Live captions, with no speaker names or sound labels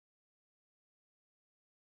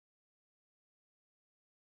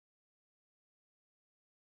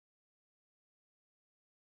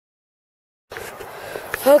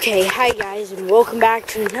Okay, hi guys, and welcome back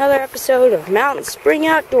to another episode of Mountain Spring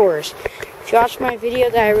Outdoors. If you watched my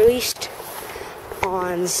video that I released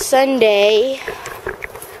on Sunday,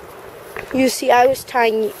 you see I was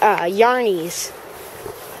tying yarnies,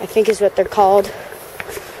 I think is what they're called.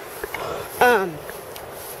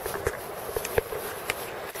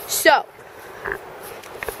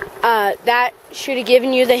 That should have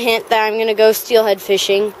given you the hint that I'm going to go steelhead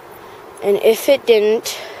fishing. And if it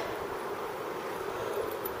didn't,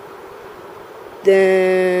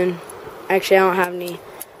 then actually I don't have any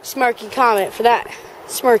smirky comment for that.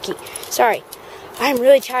 Smirky. Sorry. I'm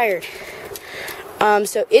really tired.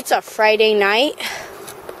 So it's a Friday night.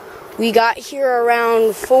 We got here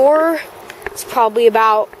around 4. It's probably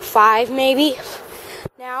about 5 maybe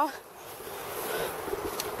now.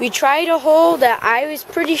 We tried a hole that I was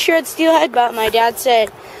pretty sure it's steelhead, but my dad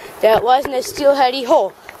said that wasn't a steelheady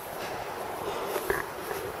hole.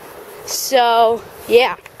 So,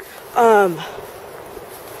 yeah.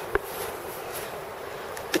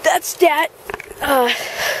 But that's that.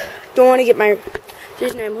 Don't want to get my... The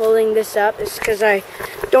reason I'm holding this up is because I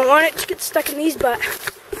don't want it to get stuck in these, but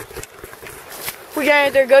we're going to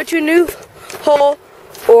either go to a new hole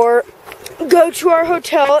or go to our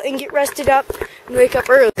hotel and get rested up and wake up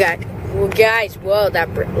early. Well, guys, whoa, that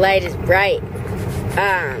light is bright.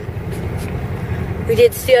 We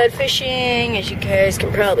did steelhead fishing. As you guys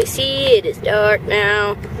can probably see, it is dark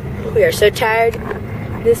now. We are so tired.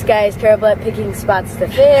 This guy is terrible at picking spots to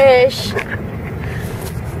fish.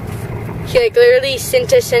 He literally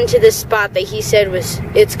sent us into this spot that he said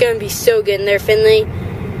it's gonna be so good in there, Finley.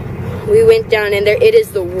 We went down in there. It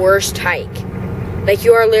is the worst hike. Like,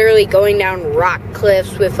 you are literally going down rock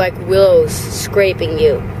cliffs with like willows scraping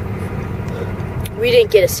you. We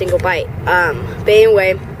didn't get a single bite. But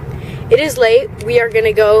anyway, it is late. We are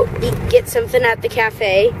gonna go get something at the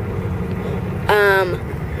cafe.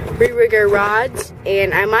 Re-rig our rods,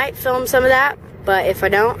 and I might film some of that, but if I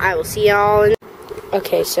don't, I will see y'all in...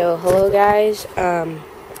 Okay, so hello guys.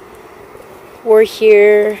 We're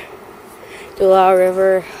here at the Lao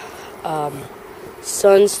River.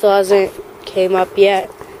 Sun still hasn't came up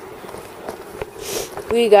yet.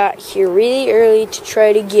 We got here really early to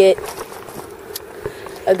try to get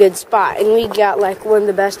a good spot, and we got like one of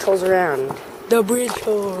the best holes around. The bridge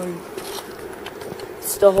hole.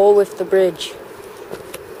 It's the hole with the bridge.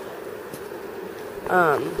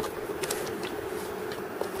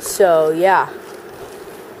 So yeah,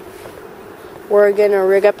 we're gonna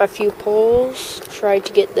rig up a few poles, try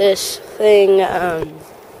to get this thing,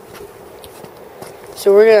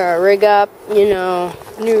 so we're gonna rig up, you know,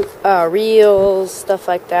 new reels, stuff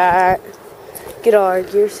like that, get all our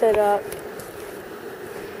gear set up,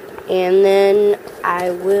 and then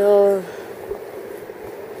I will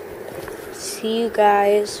see you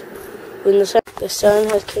guys when the sun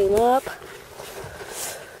has came up.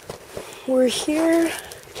 We're here,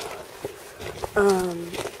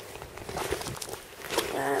 and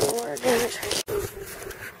we're gonna try.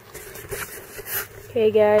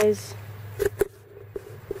 Okay guys,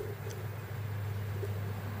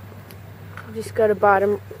 I just got a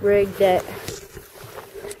bottom rig that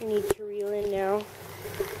I need to reel in now.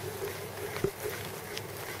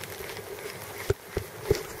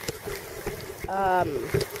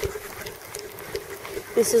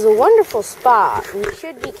 This is a wonderful spot. We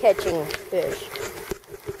should be catching fish.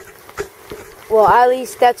 Well, at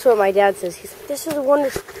least that's what my dad says. He's like, this is a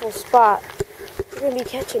wonderful spot. We're going to be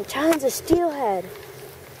catching tons of steelhead.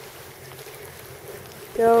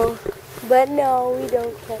 No, but no, we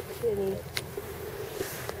don't catch any.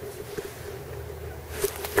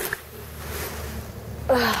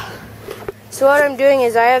 So what I'm doing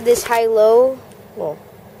is I have this high-low, well,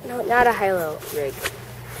 no, not a high-low rig.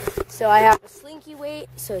 So I have a slinky weight,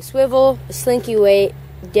 so a swivel, a slinky weight,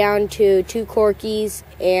 down to 2 corkies,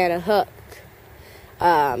 and a hook.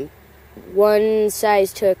 One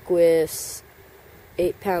size hook with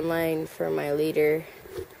 8-pound line for my leader.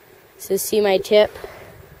 So see my tip?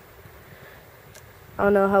 I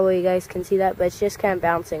don't know how well you guys can see that, but it's just kind of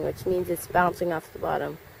bouncing, which means it's bouncing off the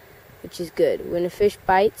bottom, which is good. When a fish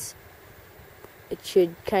bites, it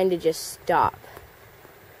should kind of just stop.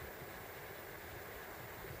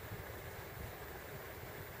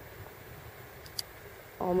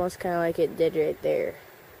 Almost kind of like it did right there.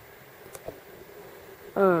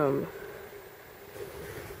 But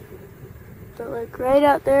like right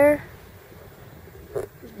out there,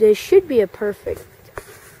 there should be a perfect,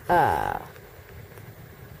 so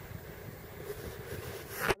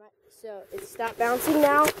it stopped bouncing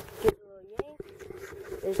now. Give it a little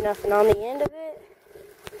yank. There's nothing on the end of it.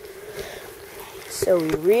 So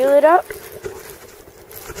we reel it up.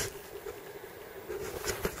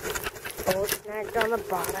 snagged on the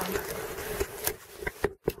bottom.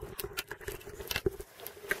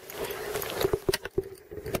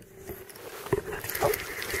 Oh.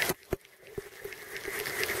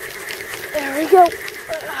 There we go.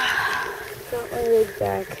 Got my rig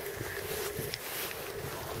back.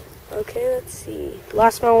 Okay, let's see.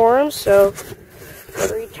 Lost my worm, so I'll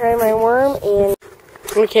retry my worm and...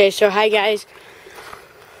 Okay, so hi guys.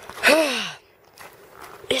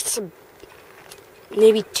 It's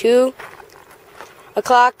maybe 2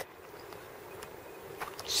 o'clock.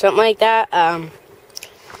 Something like that.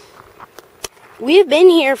 We have been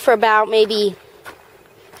here for about maybe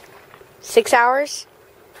 6 hours.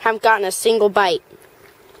 Haven't gotten a single bite.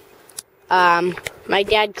 My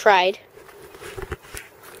dad cried.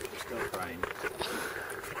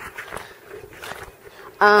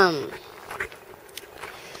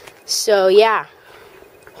 So yeah,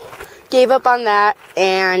 gave up on that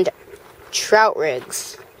and trout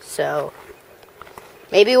rigs. So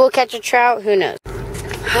maybe we'll catch a trout, who knows.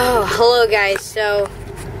 Oh, hello guys. So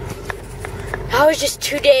that was just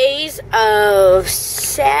 2 days of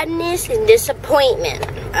sadness and disappointment.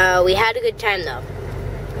 We had a good time though.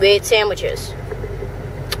 We ate sandwiches.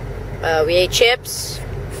 We ate chips.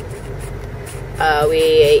 We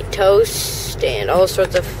ate toast and all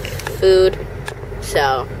sorts of food.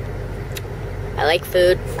 So I like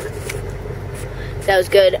food. That was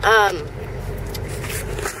good.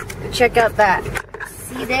 Check out that.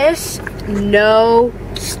 See this? No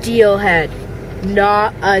steelhead.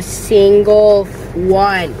 Not a single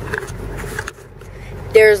one.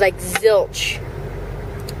 There's like zilch.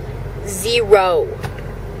 0.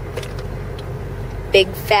 Big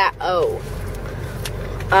fat O.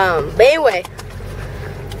 But anyway,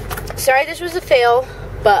 sorry this was a fail,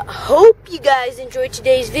 but hope you guys enjoyed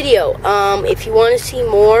today's video. If you want to see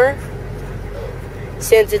more,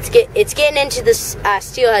 since it's getting into the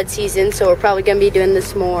steelhead season, so we're probably gonna be doing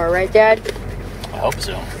this more, right, Dad? I hope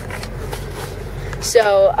so.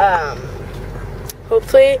 So,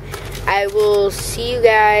 hopefully, I will see you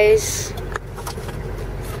guys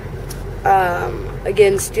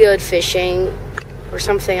again, steelhead fishing or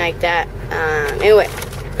something like that. Anyway,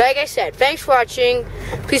 like I said, thanks for watching.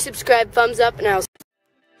 Please subscribe, thumbs up, and I'll